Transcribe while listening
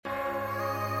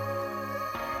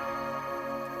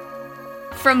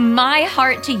From my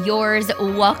heart to yours,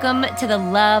 welcome to the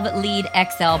Love Lead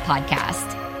XL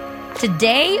podcast.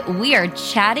 Today, we are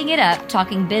chatting it up,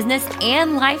 talking business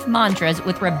and life mantras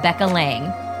with Rebecca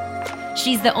Lang.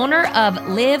 She's the owner of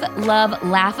Live, Love,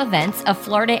 Laugh Events, a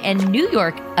Florida and New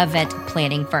York event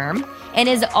planning firm, and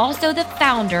is also the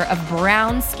founder of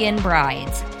Brown Skin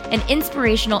Brides, an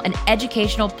inspirational and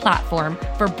educational platform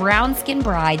for brown skin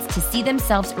brides to see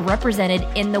themselves represented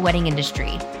in the wedding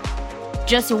industry.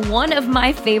 Just one of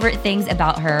my favorite things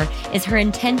about her is her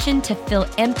intention to fill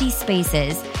empty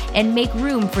spaces and make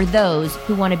room for those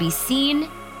who want to be seen,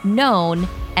 known,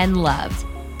 and loved.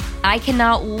 I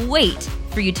cannot wait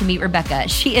for you to meet Rebecca.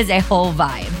 She is a whole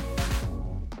vibe.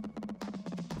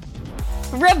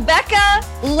 Rebecca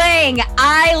Lang,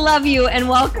 I love you and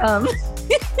welcome.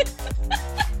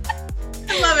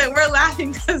 I love it. We're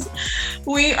laughing because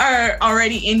we are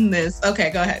already in this. Okay,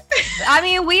 go ahead. I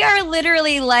mean, we are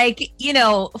literally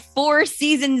 4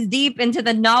 seasons deep into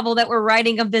the novel that we're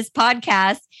writing of this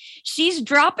podcast. She's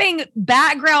dropping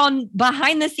background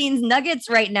behind the scenes nuggets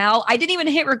right now. I didn't even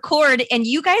hit record and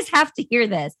you guys have to hear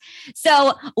this.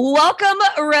 So welcome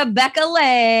Rebecca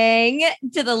Lang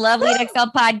to the Love Lead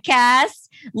XL podcast,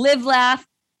 Live, Love,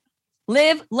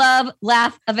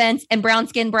 Laugh Events and Brown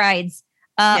Skin Brides.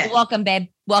 Yes. Welcome, babe.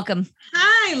 Welcome.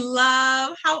 Hi,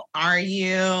 love. How are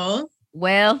you?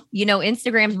 Well,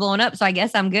 Instagram's blowing up, so I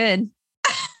guess I'm good.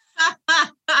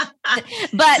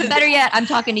 But better yet, I'm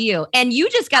talking to you. And you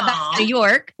just got back to New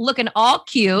York looking all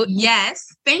cute. Yes.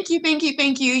 Thank you.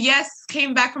 Yes.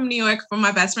 Came back from New York for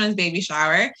my best friend's baby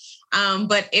shower.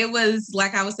 But it was,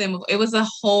 like I was saying, it was a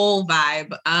whole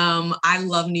vibe. I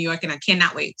love New York and I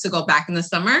cannot wait to go back in the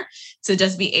summer to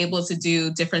just be able to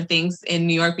do different things in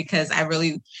New York because I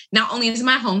really, not only is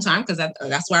my hometown, because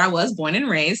that's where I was born and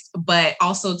raised, but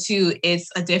also too, it's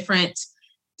a different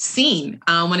scene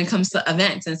when it comes to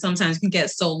events. And sometimes you can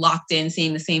get so locked in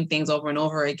seeing the same things over and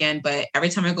over again. But every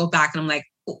time I go back and I'm like,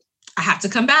 oh, I have to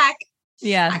come back.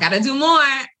 Yeah, I got to do more.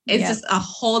 It's just a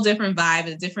whole different vibe,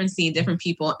 a different scene, different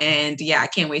people. And I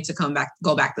can't wait to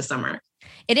go back this summer.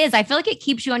 It is. I feel like it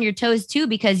keeps you on your toes too,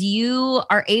 because you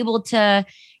are able to,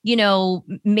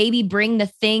 maybe bring the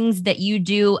things that you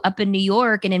do up in New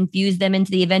York and infuse them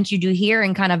into the events you do here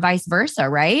and kind of vice versa,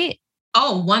 right?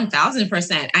 Oh,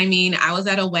 1000%. I mean, I was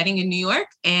at a wedding in New York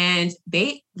and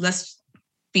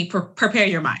prepare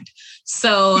your mind.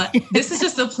 So this is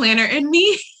just a planner in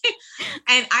me.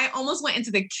 And I almost went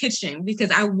into the kitchen because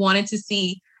I wanted to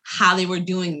see how they were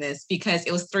doing this because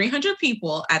it was 300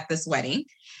 people at this wedding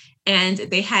and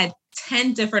they had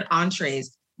 10 different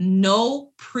entrees,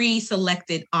 no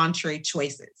pre-selected entree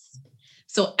choices.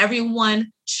 So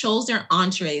everyone chose their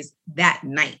entrees that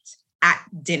night at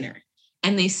dinner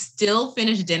and they still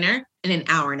finished dinner in an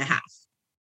hour and a half.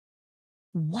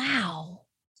 Wow.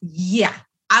 Yeah.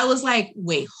 I was like,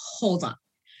 wait, hold on.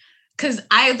 Cause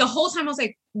the whole time I was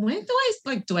like, when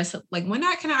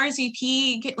can I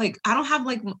RSVP get I don't have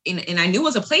and I knew it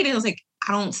was a plated. I was like,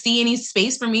 I don't see any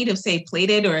space for me to say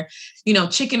plated or,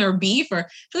 chicken or beef or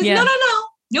no,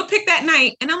 you'll pick that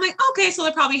night. And I'm like, okay. So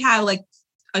they probably have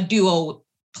a duo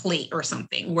plate or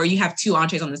something where you have 2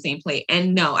 entrees on the same plate.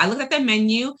 And no, I looked at the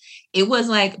menu. It was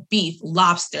like beef,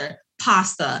 lobster,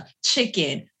 pasta,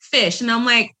 chicken, fish. And I'm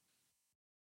like,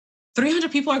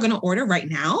 300 people are going to order right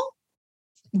now?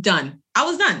 Done. I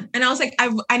was done. And I was like,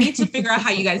 I need to figure out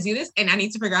how you guys do this. And I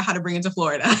need to figure out how to bring it to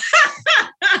Florida.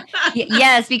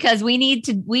 Yes, because we need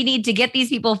to get these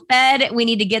people fed. We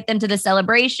need to get them to the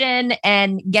celebration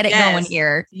and get it going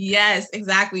here. Yes,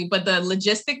 exactly. But the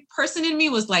logistic person in me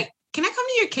was like, can I come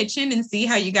to your kitchen and see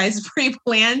how you guys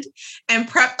pre-planned and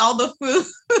prepped all the food?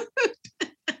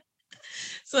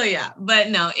 So but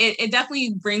no, it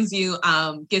definitely brings you,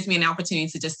 gives me an opportunity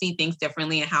to just see things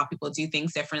differently and how people do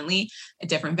things differently at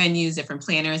different venues, different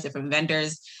planners, different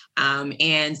vendors.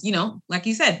 And, like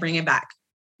you said, bring it back.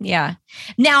 Yeah.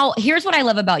 Now, here's what I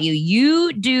love about you.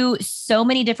 You do so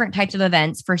many different types of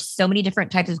events for so many different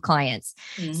types of clients.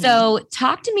 Mm-hmm. So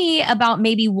talk to me about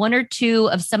maybe 1 or 2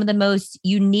 of some of the most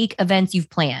unique events you've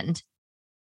planned.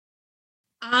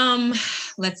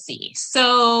 Let's see.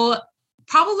 So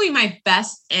probably my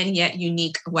best and yet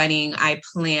unique wedding I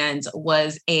planned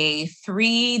was a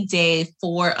 3-day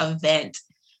 4 event,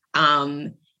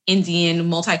 Indian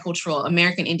multicultural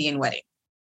American Indian wedding.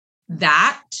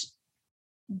 That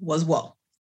was whoa.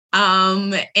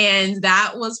 And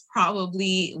that was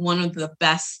probably one of the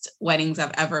best weddings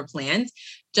I've ever planned,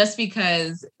 just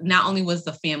because not only was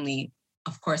the family,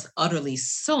 of course, utterly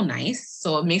so nice.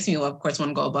 So it makes me, of course, want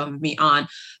to go above and beyond,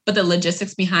 but the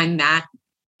logistics behind that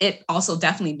it also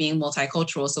definitely being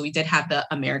multicultural. So we did have the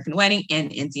American wedding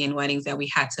and Indian weddings that we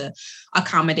had to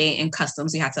accommodate, and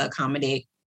customs we had to accommodate.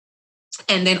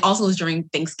 And then also it was during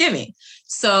Thanksgiving.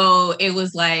 So it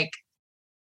was like,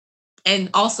 and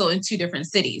also in 2 different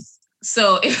cities.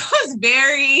 So it was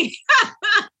very,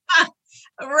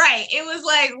 right. It was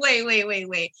like,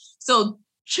 wait. So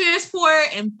transport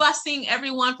and busing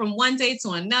everyone from one day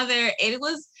to another, it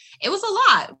was a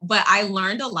lot, but I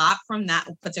learned a lot from that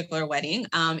particular wedding.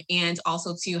 And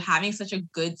also to having such a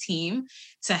good team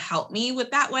to help me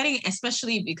with that wedding,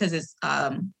 especially because it's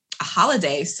a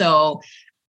holiday. So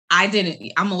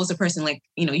I'm always a person like,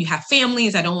 you have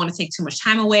families. I don't want to take too much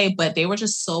time away, but they were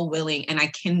just so willing. And I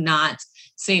cannot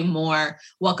say more.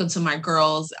 Welcome to my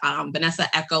girls, Vanessa,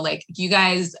 Echo, like you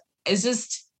guys,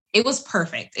 it was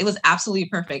perfect. It was absolutely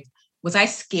perfect. Was I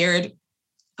scared?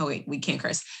 Oh wait, we can't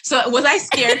curse. So was I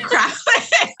scared crap?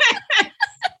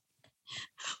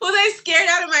 Was I scared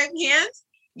out of my pants?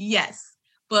 Yes.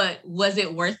 But was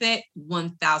it worth it?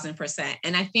 1000%.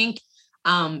 And I think,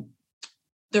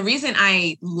 the reason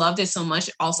I loved it so much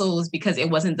also was because it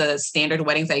wasn't the standard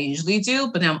weddings I usually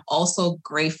do, but I'm also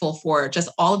grateful for just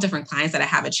all the different clients that I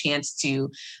have a chance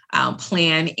to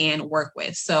plan and work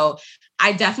with. So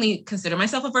I definitely consider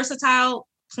myself a versatile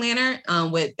planner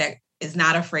that is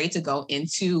not afraid to go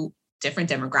into different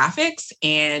demographics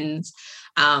and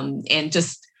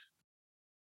just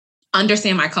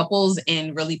understand my couples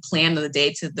and really plan the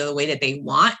day to the way that they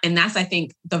want. And that's, I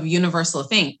think, the universal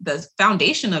thing. The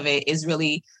foundation of it is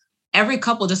really every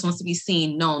couple just wants to be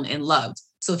seen, known, and loved.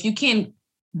 So if you can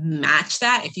match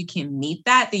that, if you can meet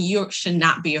that, then you should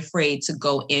not be afraid to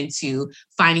go into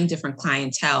finding different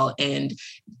clientele and,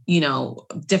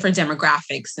 different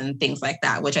demographics and things like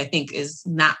that, which I think is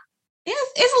not,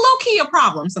 it's low-key a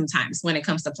problem sometimes when it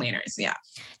comes to planners. Yeah.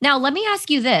 Now, let me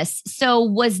ask you this. So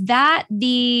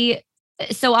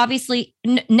obviously,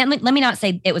 let me not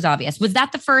say it was obvious. Was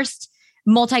that the first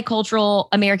multicultural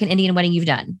American Indian wedding you've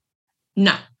done?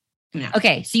 No.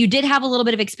 Okay. So you did have a little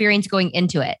bit of experience going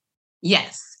into it.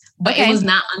 Yes. But It was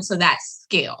not onto that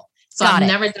scale. So I've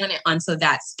never done it onto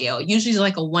that scale. Usually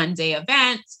like a 1-day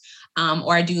event.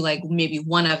 Or I do like maybe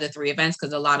one of the 3 events,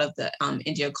 because a lot of the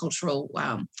Indian cultural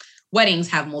weddings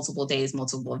have multiple days,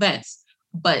 multiple events.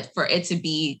 But for it to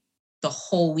be the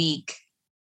whole week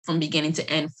from beginning to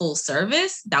end, full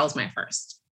service, that was my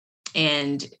first.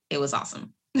 And it was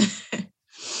awesome.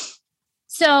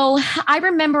 So I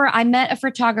remember I met a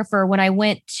photographer when I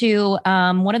went to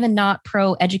one of the Not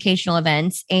Pro educational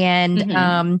events,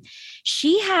 and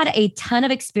she had a ton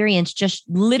of experience just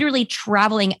literally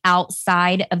traveling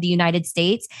outside of the United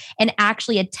States and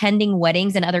actually attending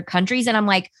weddings in other countries. And I'm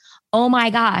like, oh my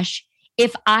gosh,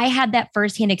 if I had that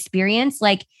firsthand experience,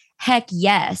 like, heck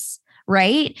yes.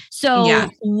 Right. So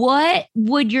what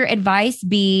would your advice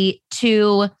be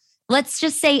to, let's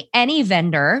just say, any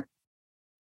vendor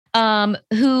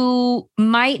who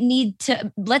might need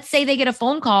to, let's say they get a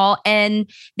phone call and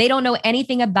they don't know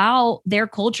anything about their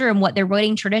culture and what their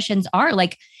wedding traditions are?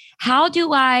 Like, where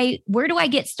do I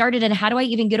get started, and how do I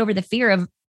even get over the fear of,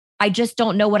 I just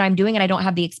don't know what I'm doing and I don't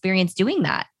have the experience doing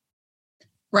that?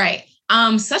 Right.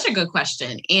 Such a good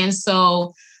question. And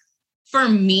so for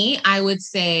me, I would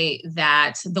say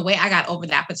that the way I got over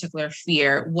that particular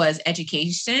fear was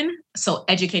education. So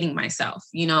educating myself,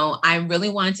 I really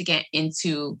wanted to get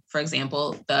into, for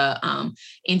example, the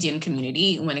Indian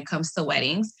community when it comes to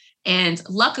weddings. And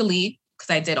luckily,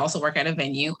 because I did also work at a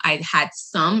venue, I had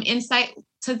some insight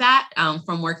to that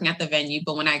from working at the venue.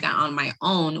 But when I got on my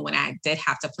own, when I did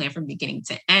have to plan from beginning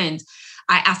to end,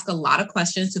 I asked a lot of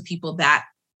questions to people that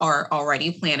are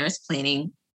already planners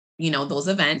planning those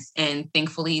events. And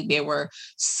thankfully they were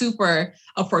super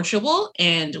approachable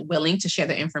and willing to share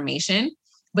the information.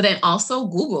 But then also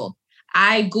Google.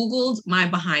 I Googled my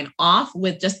behind off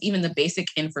with just even the basic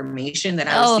information that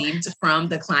I received from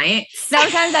the client.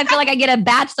 Sometimes I feel like I get a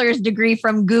bachelor's degree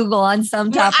from Google on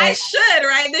some topic. Well, I should,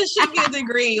 right? This should be a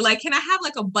degree. Like, can I have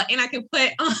like a button I can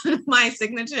put on my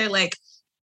signature, like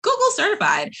Google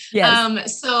certified?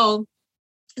 Yes. So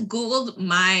Googled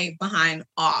my behind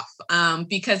off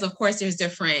because of course there's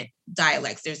different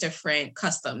dialects, there's different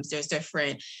customs, there's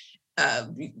different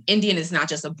Indian is not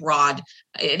just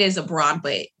it is a broad,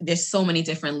 but there's so many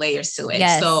different layers to it.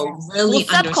 Yes. So really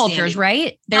subcultures,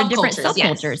 right? There are different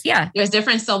subcultures. Yes. Yeah. There's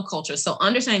different subcultures. So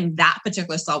understanding that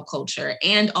particular subculture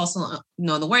and also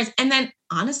know the words. And then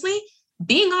honestly,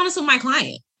 being honest with my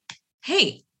client.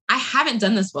 Hey, I haven't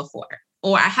done this before.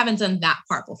 Or I haven't done that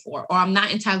part before, or I'm not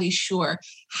entirely sure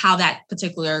how that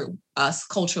particular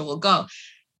culture will go.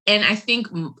 And I think,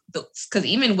 because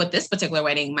even with this particular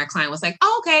wedding, my client was like,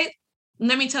 oh, okay,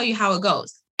 let me tell you how it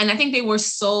goes. And I think they were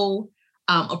so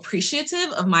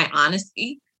appreciative of my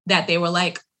honesty that they were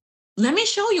like, let me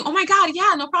show you. Oh my God.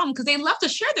 Yeah, no problem. Because they love to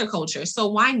share their culture. So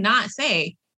why not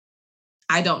say,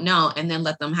 I don't know, and then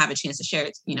let them have a chance to share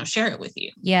it, share it with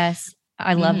you. Yes.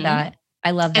 I love that.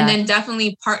 I love that. And then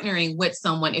definitely partnering with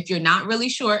someone. If you're not really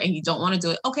sure and you don't want to do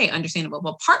it, okay, understandable,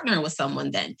 but partner with someone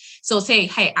then. So say,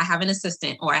 hey, I have an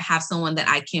assistant or I have someone that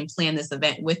I can plan this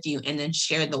event with you and then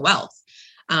share the wealth.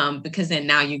 Because then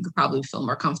now you could probably feel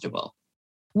more comfortable.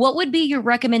 What would be your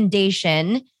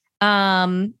recommendation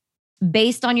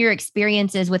based on your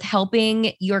experiences with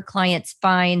helping your clients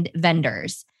find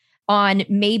vendors on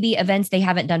maybe events they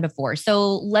haven't done before?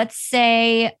 So let's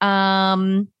say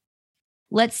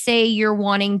you're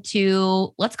wanting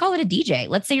to, let's call it a DJ.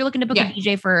 Let's say you're looking to book a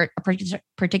DJ for a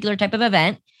particular type of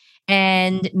event,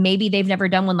 and maybe they've never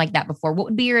done one like that before. What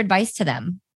would be your advice to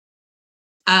them?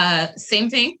 Same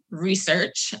thing,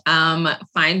 research,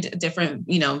 find different,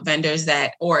 vendors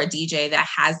or a DJ that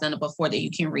has done it before that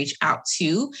you can reach out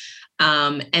to.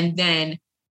 And then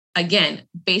again,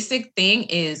 basic thing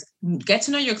is get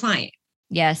to know your client.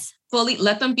 Yes. Fully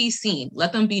let them be seen,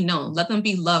 let them be known, let them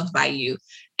be loved by you.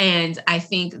 And I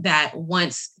think that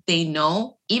once they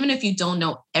know, even if you don't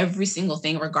know every single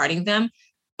thing regarding them,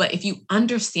 but if you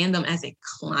understand them as a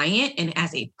client and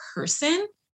as a person,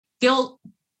 they'll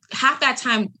half that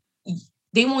time,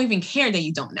 they won't even care that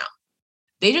you don't know.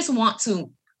 They just want to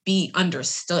be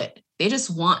understood. They just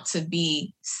want to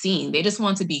be seen. They just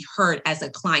want to be heard as a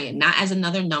client, not as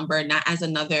another number, not as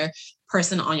another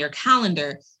person on your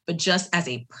calendar, but just as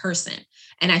a person.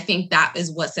 And I think that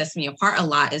is what sets me apart a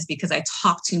lot, is because I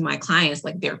talk to my clients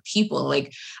like they're people.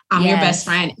 Like, I'm your best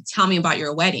friend. Tell me about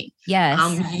your wedding. Yes.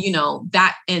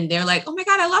 That, and they're like, oh my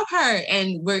God, I love her.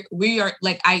 And we are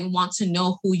like, I want to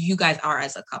know who you guys are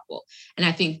as a couple. And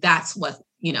I think that's what,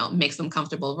 makes them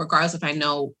comfortable, regardless if I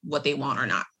know what they want or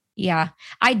not. Yeah,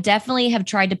 I definitely have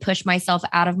tried to push myself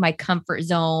out of my comfort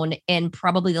zone in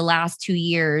probably the last 2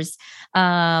 years.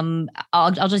 I'll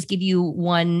just give you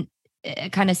one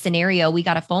kind of scenario. We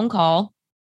got a phone call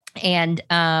and,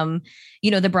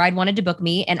 the bride wanted to book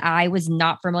me, and I was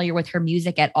not familiar with her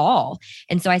music at all.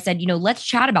 And so I said, let's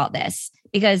chat about this,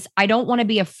 because I don't want to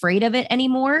be afraid of it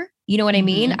anymore. You know what I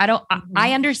mean?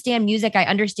 I understand music. I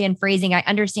understand phrasing. I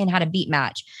understand how to beat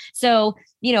match. So,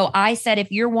 I said,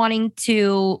 if you're wanting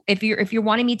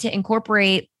me to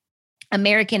incorporate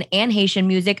American and Haitian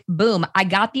music, boom, I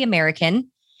got the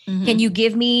American. Mm-hmm. Can you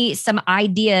give me some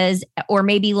ideas, or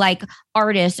maybe like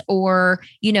artists or,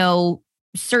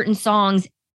 certain songs,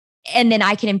 and then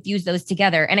I can infuse those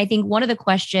together? And I think one of the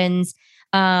questions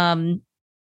that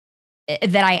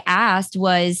I asked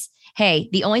was, hey,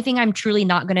 the only thing I'm truly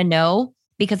not going to know,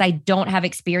 because I don't have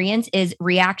experience, is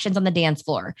reactions on the dance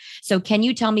floor. So can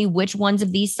you tell me which ones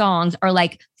of these songs are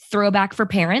like throwback for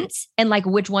parents, and like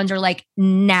which ones are like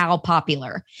now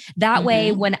popular? That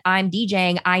way, when I'm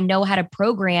DJing, I know how to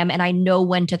program and I know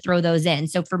when to throw those in.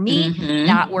 So for me,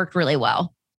 that worked really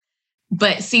well.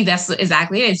 But see, that's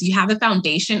exactly it. Is you have the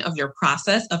foundation of your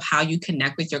process of how you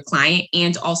connect with your client,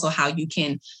 and also how you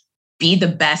can be the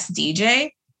best DJ,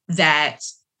 that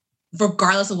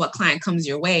regardless of what client comes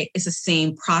your way, it's the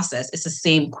same process. It's the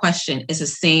same question. It's the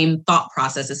same thought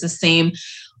process. It's the same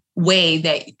way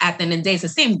that at the end of the day, it's the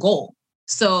same goal.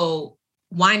 So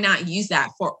why not use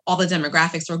that for all the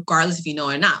demographics, regardless if you know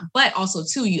or not? But also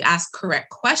too, you ask correct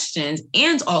questions,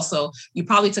 and also you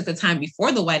probably took the time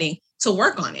before the wedding to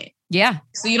work on it. Yeah.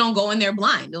 So you don't go in there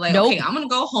blind. You're like, okay, I'm going to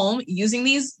go home using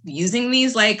these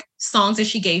like songs that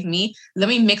she gave me. Let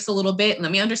me mix a little bit. Let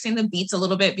me understand the beats a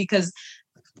little bit, because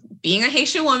being a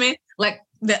Haitian woman, like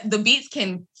the beats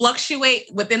can fluctuate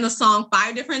within the song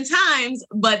 5 different times,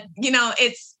 but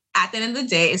it's at the end of the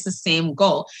day, it's the same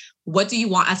goal. What do you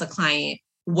want as a client?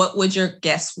 What would your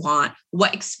guests want?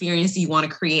 What experience do you want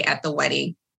to create at the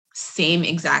wedding? Same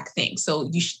exact thing.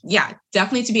 So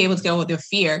definitely, to be able to go with your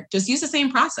fear, just use the same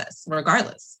process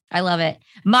regardless. I love it.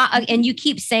 And you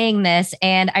keep saying this,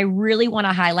 and I really want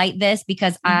to highlight this,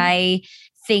 because I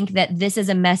think that this is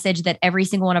a message that every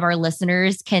single one of our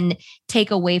listeners can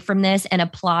take away from this and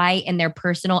apply in their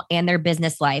personal and their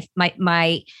business life.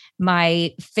 My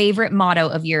favorite motto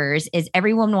of yours is,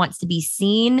 everyone wants to be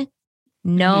seen,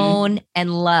 known,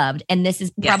 and loved. And this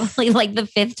is probably like the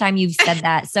 5th time you've said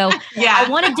that. So I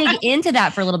want to dig into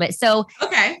that for a little bit. So,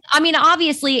 okay. I mean,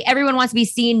 obviously everyone wants to be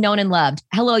seen, known, and loved.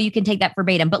 Hello, you can take that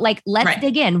verbatim, but like, let's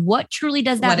dig in. What truly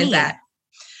does that mean? What is that?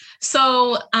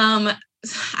 So, I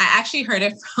actually heard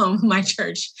it from my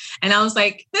church, and I was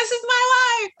like, this is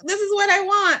my life. This is what I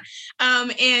want.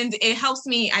 And it helps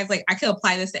me. I was like, I could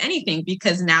apply this to anything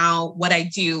because now what I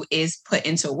do is put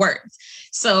into words.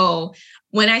 So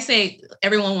when I say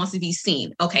everyone wants to be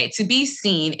seen, okay, to be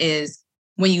seen is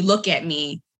when you look at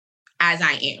me as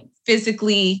I am,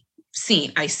 physically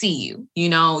seen. I see you,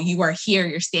 you are here,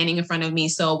 you're standing in front of me.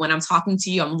 So when I'm talking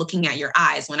to you, I'm looking at your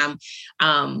eyes. When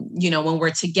when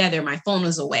we're together, my phone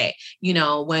is away.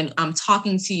 When I'm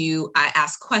talking to you, I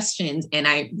ask questions and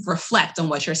I reflect on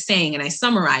what you're saying and I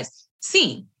summarize.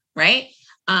 Seen, right?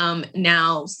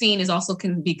 Now seen is also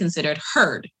can be considered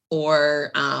heard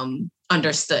or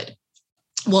understood.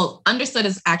 Well, understood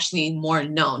is actually more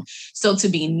known. So to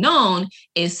be known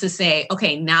is to say,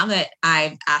 okay, now that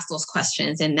I've asked those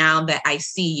questions and now that I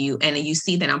see you and you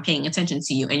see that I'm paying attention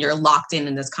to you and you're locked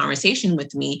in this conversation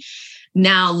with me,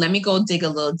 now let me go dig a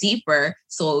little deeper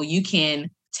so you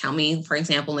can tell me, for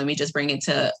example, let me just bring it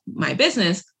to my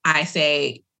business. I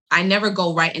say, I never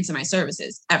go right into my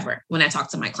services ever when I talk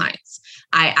to my clients.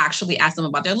 I actually ask them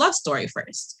about their love story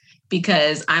first,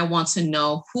 because I want to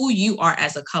know who you are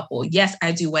as a couple. Yes,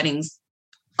 I do weddings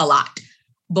a lot,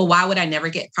 but why would I never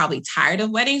get probably tired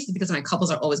of weddings? Because my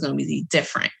couples are always going to be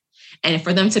different. And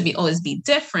for them to always be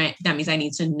different, that means I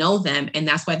need to know them. And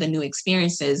that's why the new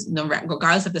experiences,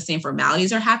 regardless if the same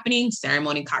formalities are happening,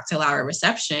 ceremony, cocktail hour,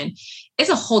 reception, it's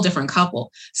a whole different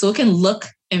couple. So it can look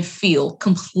and feel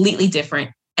completely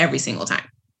different every single time.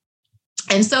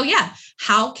 And so, yeah,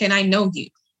 how can I know you?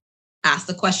 Ask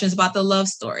the questions about the love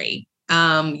story.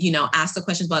 Ask the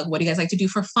questions about what do you guys like to do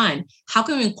for fun? How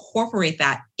can we incorporate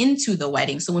that into the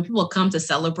wedding? So when people come to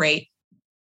celebrate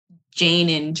Jane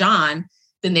and John,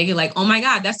 then they get like, oh my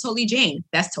God, that's totally Jane.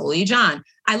 That's totally John.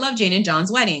 I love Jane and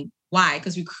John's wedding. Why?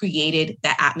 Because we created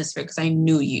that atmosphere because I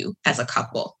knew you as a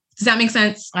couple. Does that make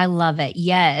sense? I love it.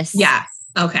 Yes. Yeah.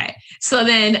 Okay. So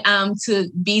then to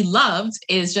be loved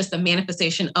is just a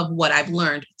manifestation of what I've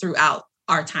learned throughout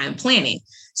our time planning.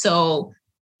 So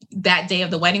that day of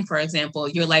the wedding, for example,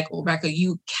 you're like, oh, Rebecca,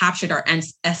 you captured our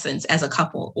essence as a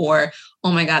couple. Or,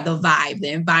 oh my God, the vibe,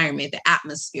 the environment, the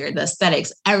atmosphere, the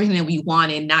aesthetics, everything that we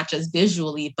wanted, not just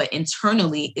visually, but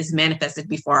internally is manifested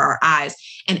before our eyes.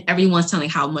 And everyone's telling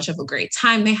how much of a great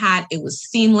time they had. It was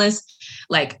seamless.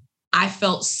 Like I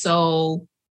felt so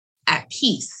at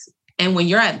peace. And when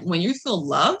you feel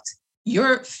loved,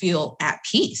 you feel at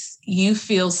peace. You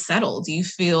feel settled. You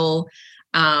feel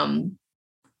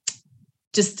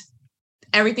just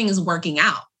everything is working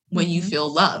out when you feel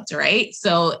loved, right?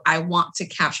 So I want to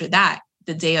capture that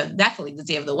definitely the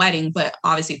day of the wedding, but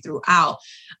obviously throughout.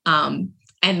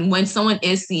 And when someone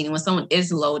is seen, when someone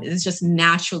is loved, it's just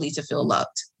naturally to feel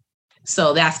loved.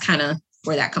 So that's kind of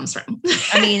where that comes from.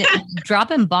 I mean,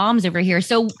 dropping bombs over here.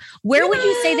 So where would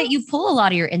you say that you pull a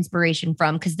lot of your inspiration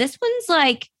from? Because this one's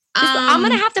like, I'm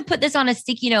going to have to put this on a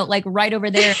sticky note, like right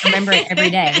over there. Remember it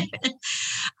every day.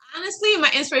 Honestly, my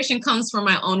inspiration comes from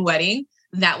my own wedding.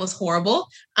 That was horrible.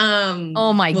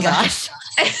 Oh my gosh.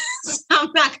 I'm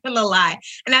not going to lie.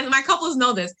 And as my couples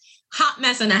know this, hot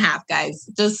mess and a half, guys.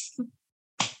 Just,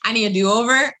 I need a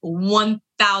do-over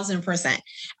 1000%.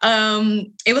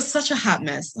 It was such a hot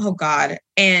mess. Oh God.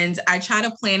 And I tried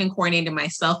to plan and coordinate it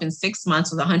myself in 6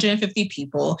 months with 150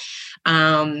 people.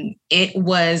 I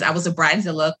was a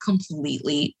bridezilla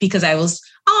completely because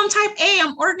I'm type A,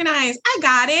 I'm organized. I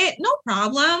got it. No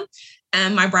problem.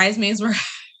 And my bridesmaids were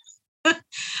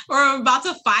about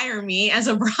to fire me as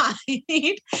a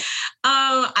bride.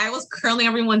 I was curling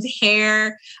everyone's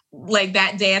hair. Like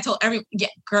that day I told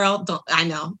girl, I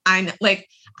know. Like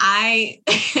I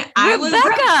was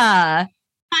Rebecca.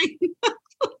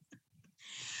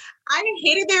 I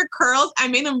hated their curls. I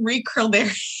made them recurl their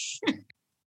hair.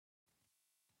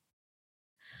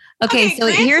 Okay, so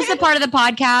here's the part of the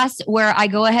podcast where I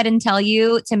go ahead and tell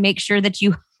you to make sure that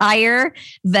you hire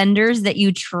vendors that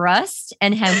you trust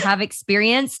and have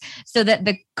experience so that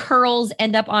the curls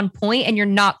end up on point and you're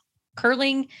not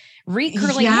recurling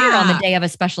hair on the day of a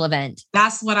special event.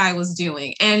 That's what I was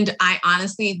doing. And I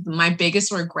honestly, my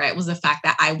biggest regret was the fact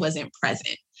that I wasn't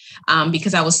present.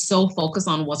 Because I was so focused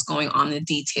on what's going on, the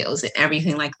details and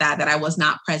everything like that I was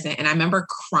not present. And I remember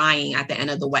crying at the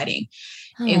end of the wedding.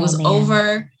 It was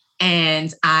over.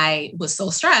 And I was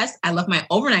so stressed. I left my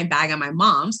overnight bag at my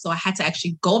mom's. So I had to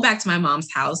actually go back to my mom's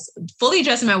house, fully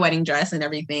dressed in my wedding dress and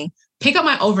everything, pick up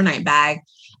my overnight bag.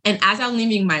 And as I was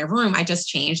leaving my room, I just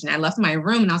changed and I left my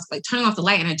room and I was like turning off the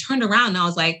light and I turned around and I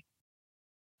was like,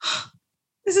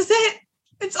 this is it.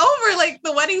 It's over. Like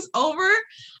the wedding's over.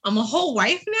 I'm a whole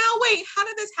wife now. Wait, how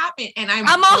did this happen? And I'm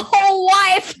a whole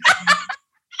wife.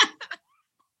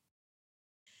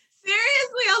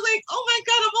 Seriously, I was like, oh my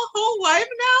God, I'm a whole wife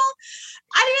now.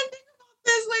 I didn't think about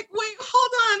this. Like, wait,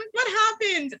 hold on. What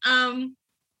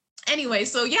anyway,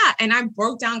 so yeah, and I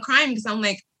broke down crying because I'm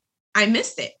like, I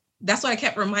missed it. That's what I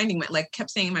kept reminding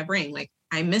kept saying in my brain, like,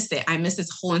 I missed it. I missed this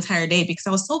whole entire day because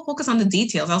I was so focused on the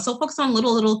details. I was so focused on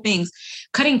little things,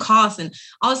 cutting costs and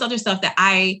all this other stuff that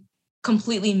I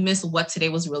completely missed what today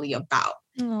was really about.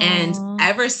 Aww. And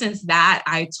ever since that,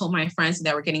 I told my friends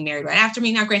that were getting married right after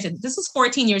me. Now, granted, this was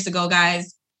 14 years ago,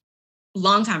 guys,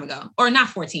 long time ago, or not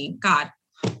 14, God,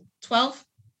 12.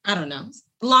 I don't know.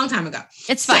 A long time ago.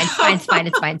 It's fine.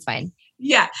 It's fine.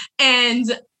 Yeah. And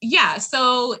yeah,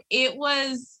 so it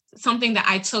was something that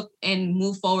I took and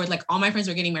moved forward. Like all my friends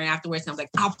were getting married afterwards. And I was like,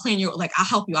 I'll plan your, like, I'll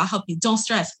help you. Don't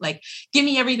stress. Like, give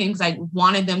me everything. Because I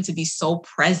wanted them to be so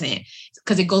present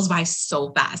because it goes by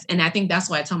so fast. And I think that's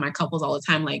why I tell my couples all the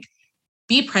time, like,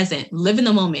 be present, live in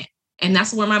the moment. And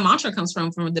that's where my mantra comes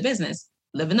from the business.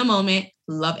 Live in the moment,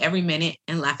 love every minute,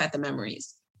 and laugh at the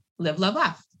memories. Live, love,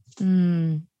 laugh.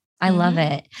 I love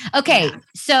it. Okay. Yeah.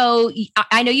 So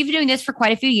I know you've been doing this for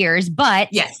quite a few years,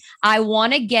 but yes, I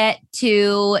want to get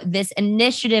to this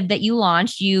initiative that you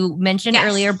launched. You mentioned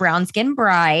earlier, Brown Skin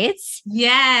Brides.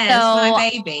 Yes. So, my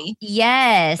baby.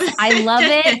 Yes. I love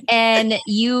it. And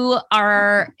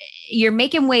you're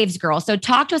making waves, girl. So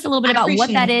talk to us a little bit about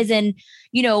what that is and,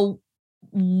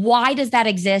 why does that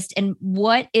exist and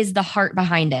what is the heart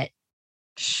behind it?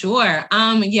 Sure.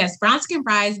 Yes, Brown Skin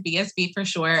Brides, BSB for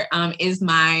sure, is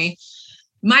my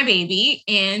baby,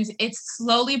 and it's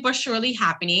slowly but surely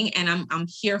happening, and I'm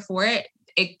here for it.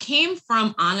 It came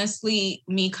from honestly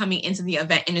me coming into the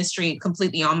event industry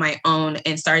completely on my own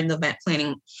and starting the event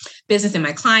planning business and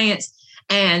my clients.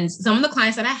 And some of the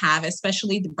clients that I have,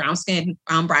 especially the brown skin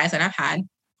brides that I've had,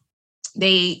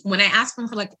 when I ask them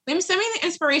for like, let me send me the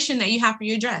inspiration that you have for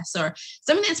your dress or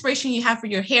some of the inspiration you have for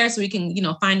your hair so we can,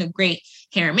 find a great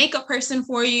hair and makeup person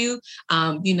for you,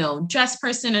 dress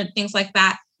person and things like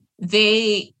that.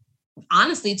 They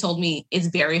honestly told me it's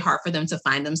very hard for them to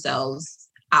find themselves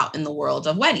out in the world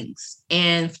of weddings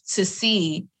and to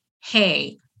see,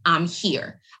 hey, I'm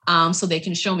here. So they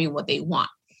can show me what they want.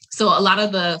 So a lot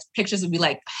of the pictures would be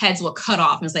like heads will cut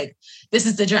off and it's like, this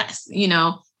is the dress,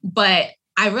 but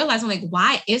I realized I'm like,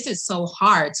 why is it so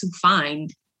hard to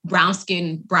find brown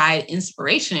skin bride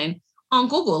inspiration on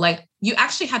Google? Like you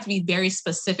actually have to be very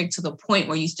specific to the point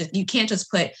where you can't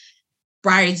just put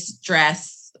bride's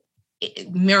dress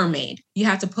mermaid. You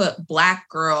have to put black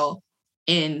girl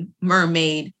in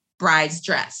mermaid bride's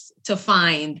dress to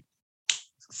find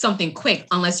something quick,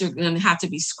 unless you're going to have to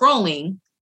be scrolling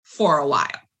for a while.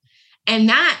 And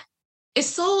that is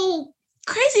so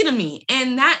crazy to me.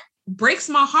 And that breaks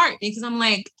my heart because I'm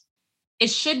like, it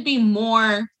should be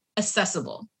more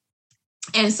accessible.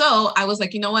 And so I was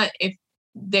like, you know what? If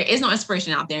there is no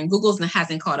inspiration out there and Google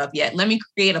hasn't caught up yet, let me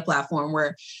create a platform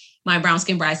where my brown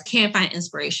skin brides can find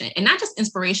inspiration, and not just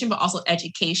inspiration, but also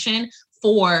education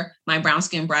for my brown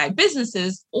skin bride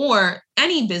businesses or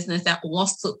any business that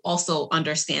wants to also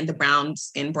understand the brown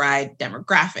skin bride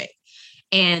demographic.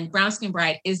 And brown skin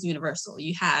bride is universal.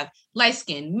 You have light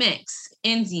skin, mixed,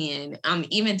 Indian,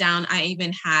 even down. I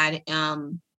even had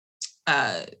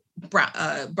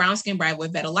brown skin bride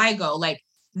with vitiligo. Like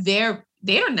they're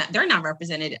not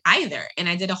represented either. And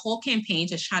I did a whole campaign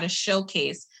to try to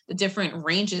showcase the different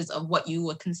ranges of what you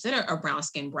would consider a brown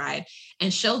skin bride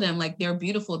and show them like they're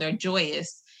beautiful, they're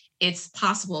joyous. It's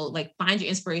possible, like find your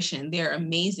inspiration. They're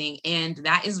amazing. And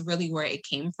that is really where it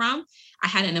came from. I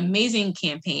had an amazing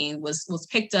campaign, was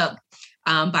picked up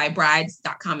by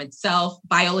brides.com itself.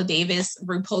 Viola Davis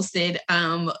reposted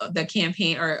the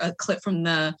campaign or a clip from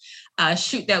the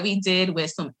shoot that we did with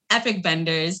some epic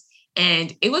vendors.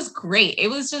 And it was great. It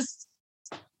was just,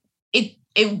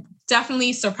 it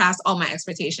definitely surpassed all my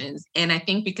expectations. And I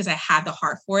think because I had the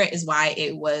heart for it is why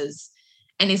it was,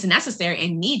 and it's necessary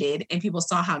and needed. And people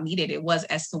saw how needed it was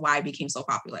as to why it became so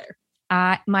popular.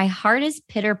 My heart is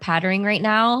pitter-pattering right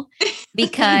now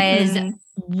because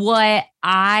what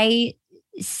I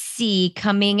see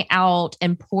coming out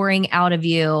and pouring out of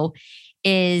you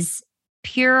is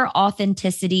pure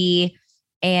authenticity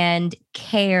and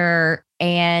care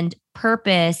and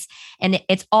purpose. And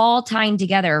it's all tying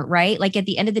together, right? Like at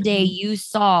the end of the day, you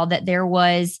saw that there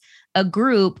was a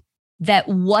group that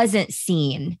wasn't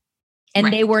seen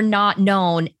and they were not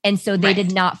known. And so they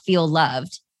did not feel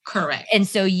loved. Correct. And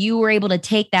so you were able to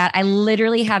take that. I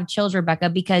literally have chills, Rebecca,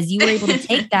 because you were able to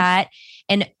take that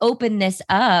and open this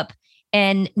up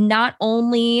and not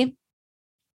only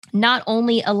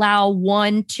allow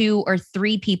 1, 2, or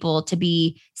 3 people to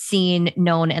be seen,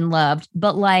 known, and loved,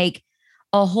 but like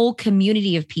a whole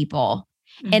community of people.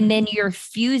 Mm-hmm. And then you're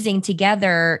fusing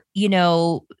together,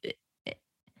 I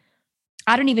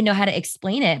don't even know how to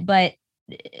explain it, but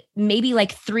maybe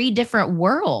like 3 different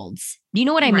worlds. Do you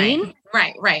know what I mean?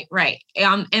 Right.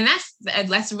 And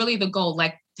that's really the goal.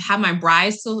 Like, have my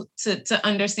brides to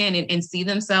understand and see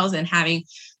themselves, and having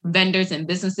vendors and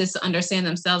businesses to understand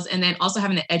themselves. And then also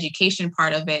having the education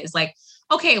part of it is like,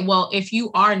 okay, well, if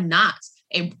you are not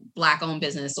a Black owned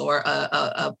business or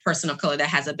a person of color that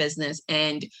has a business,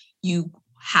 and you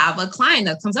have a client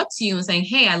that comes up to you and saying,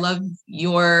 hey, I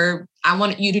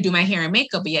want you to do my hair and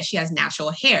makeup, but yet she has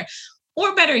natural hair.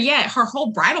 Or better yet, her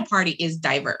whole bridal party is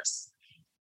diverse.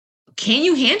 Can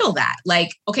you handle that?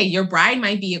 Like, okay, your bride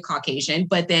might be a Caucasian,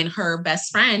 but then her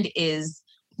best friend is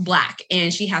Black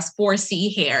and she has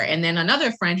 4C hair. And then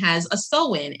another friend has a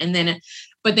sew-in.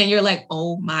 But then you're like,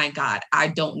 oh my God, I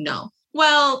don't know.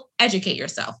 Well, educate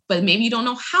yourself, but maybe you don't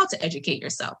know how to educate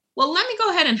yourself. Well, let me go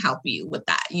ahead and help you with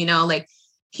that. Like,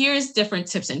 here's different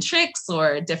tips and tricks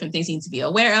or different things you need to be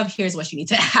aware of. Here's what you need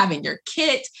to have in your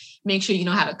kit. Make sure you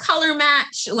know how to color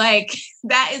match. Like,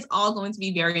 that is all going to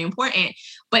be very important,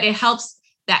 but it helps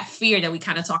that fear that we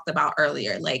kind of talked about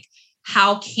earlier. Like,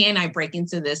 how can I break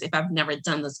into this if I've never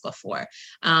done this before?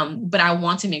 But I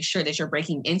want to make sure that you're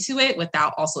breaking into it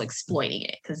without also exploiting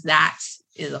it, because that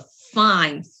is a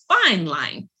fine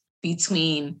line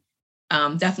between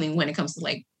definitely when it comes to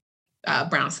like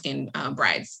brown skin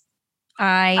brides.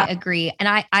 I agree.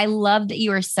 And I love that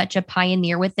you are such a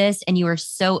pioneer with this, and you are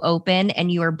so open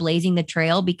and you are blazing the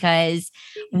trail, because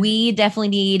we definitely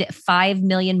need 5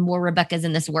 million more Rebeccas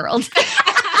in this world.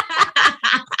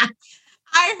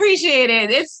 I appreciate it.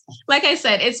 It's like I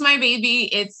said, it's my baby.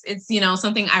 It's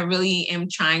something I really am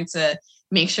trying to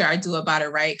make sure I do about it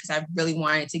right, because I really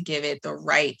wanted to give it the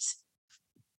right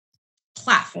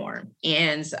platform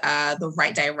and the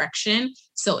right direction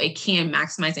so it can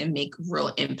maximize and make real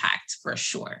impact for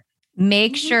sure.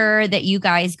 Make sure that you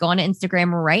guys go on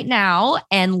Instagram right now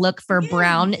and look for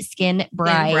Brown Skin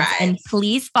Brides. And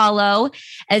please follow,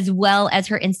 as well as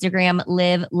her Instagram,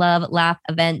 Live, Love, Laugh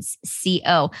Events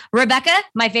CO. Rebecca,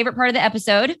 my favorite part of the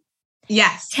episode.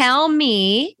 Yes. Tell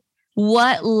me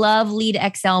what Love Lead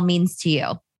XL means to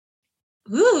you.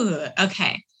 Ooh,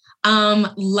 okay.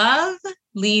 Love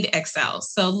Lead XL.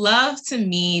 So love to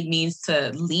me means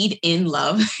to lead in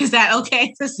love. Is that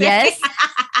okay to say? Yes.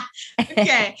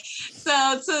 Okay.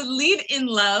 So to lead in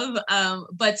love,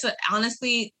 but to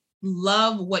honestly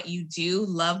love what you do,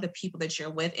 love the people that you're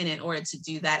with. And in order to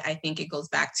do that, I think it goes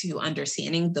back to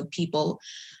understanding the people,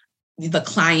 the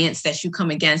clients that you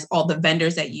come against, all the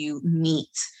vendors that you meet.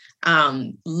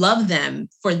 Love them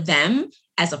for them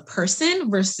as a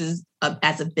person versus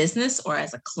as a business or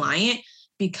as a client,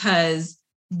 because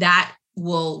that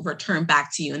will return back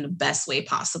to you in the best way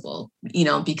possible,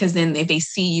 because then if they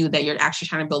see you that you're actually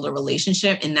trying to build a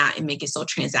relationship and not and make it so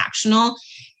transactional,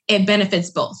 it benefits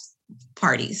both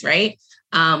parties, right?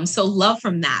 So love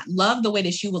from that, love the way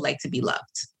that you would like to be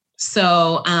loved.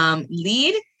 So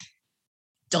lead,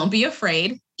 don't be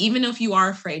afraid. Even if you are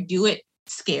afraid, do it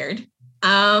scared.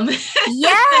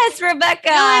 Yes, Rebecca.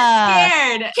 Do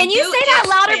it scared. Can you say that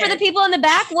louder for the people in the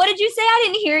back? What did you say? I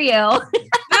didn't hear you.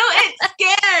 Do it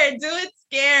scared. Do it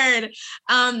scared.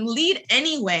 Lead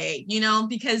anyway,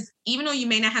 because even though you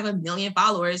may not have 1 million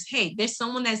followers, hey, there's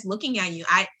someone that's looking at you.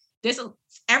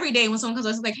 Every day when someone comes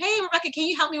up, it's like, hey, Rebecca, can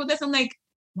you help me with this? I'm like,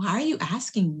 why are you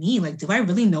asking me? Like, do I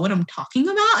really know what I'm talking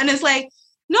about? And it's like,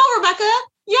 no, Rebecca,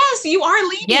 yes, you are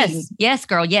leading. Yes,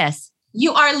 girl. Yes.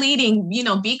 You are leading,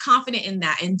 be confident in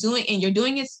that and you're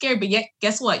doing it scared, but yet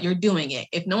guess what? You're doing it.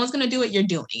 If no one's going to do it, you're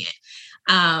doing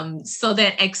it. So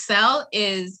that excel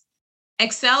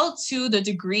to the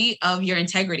degree of your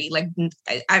integrity. Like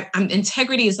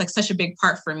integrity is like such a big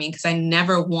part for me, because I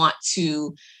never want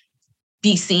to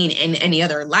be seen in any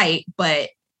other light.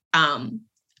 But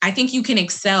I think you can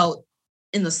excel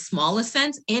in the smallest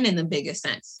sense and in the biggest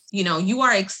sense. You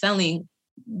are excelling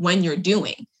when you're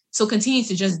doing. So continue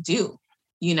to just do,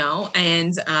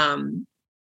 and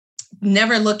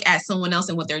never look at someone else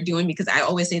and what they're doing, because I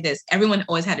always say this, everyone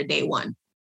always had a day 1.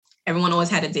 Everyone always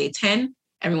had a day 10.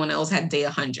 Everyone else had day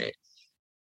 100.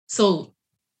 So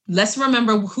let's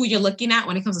remember who you're looking at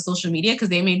when it comes to social media, because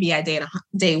they may be at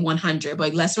day 100,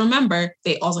 but let's remember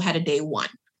they also had a day 1.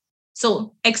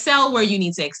 So excel where you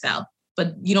need to excel,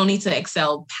 but you don't need to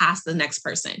excel past the next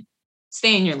person.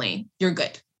 Stay in your lane. You're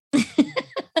good.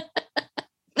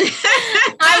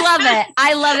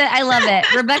 I love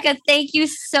it. Rebecca, thank you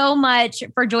so much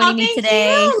for joining me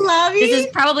today. Love you. This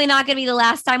is probably not going to be the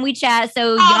last time we chat,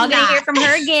 so y'all going to hear from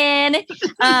her again.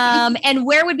 And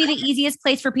where would be the easiest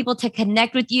place for people to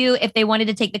connect with you if they wanted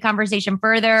to take the conversation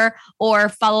further or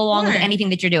follow along with anything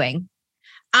that you're doing?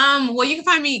 Well, you can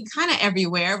find me kind of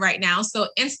everywhere right now. So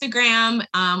Instagram,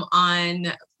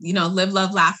 on, Live,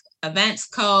 Love, Laugh Events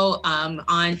Co.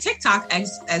 On TikTok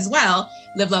as well,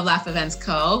 Live Love Laugh Events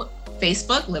Co.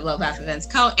 Facebook, Live Love Laugh Events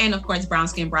Co. And of course, Brown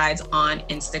Skin Brides on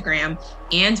Instagram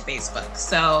and Facebook.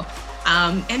 So,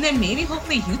 and then maybe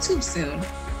hopefully YouTube soon.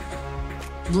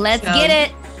 Let's get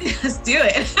it. Let's do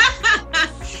it.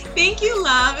 Thank you,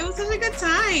 love. It was such a good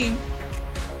time.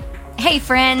 Hey,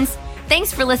 friends.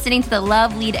 Thanks for listening to the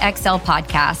Love Lead XL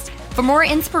podcast. For more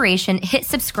inspiration, hit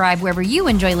subscribe wherever you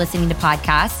enjoy listening to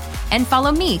podcasts and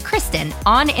follow me, Kristen,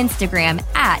 on Instagram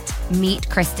at Meet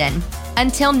Kristen.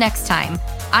 Until next time,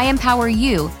 I empower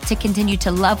you to continue to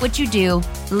love what you do,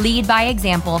 lead by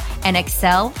example, and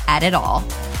excel at it all.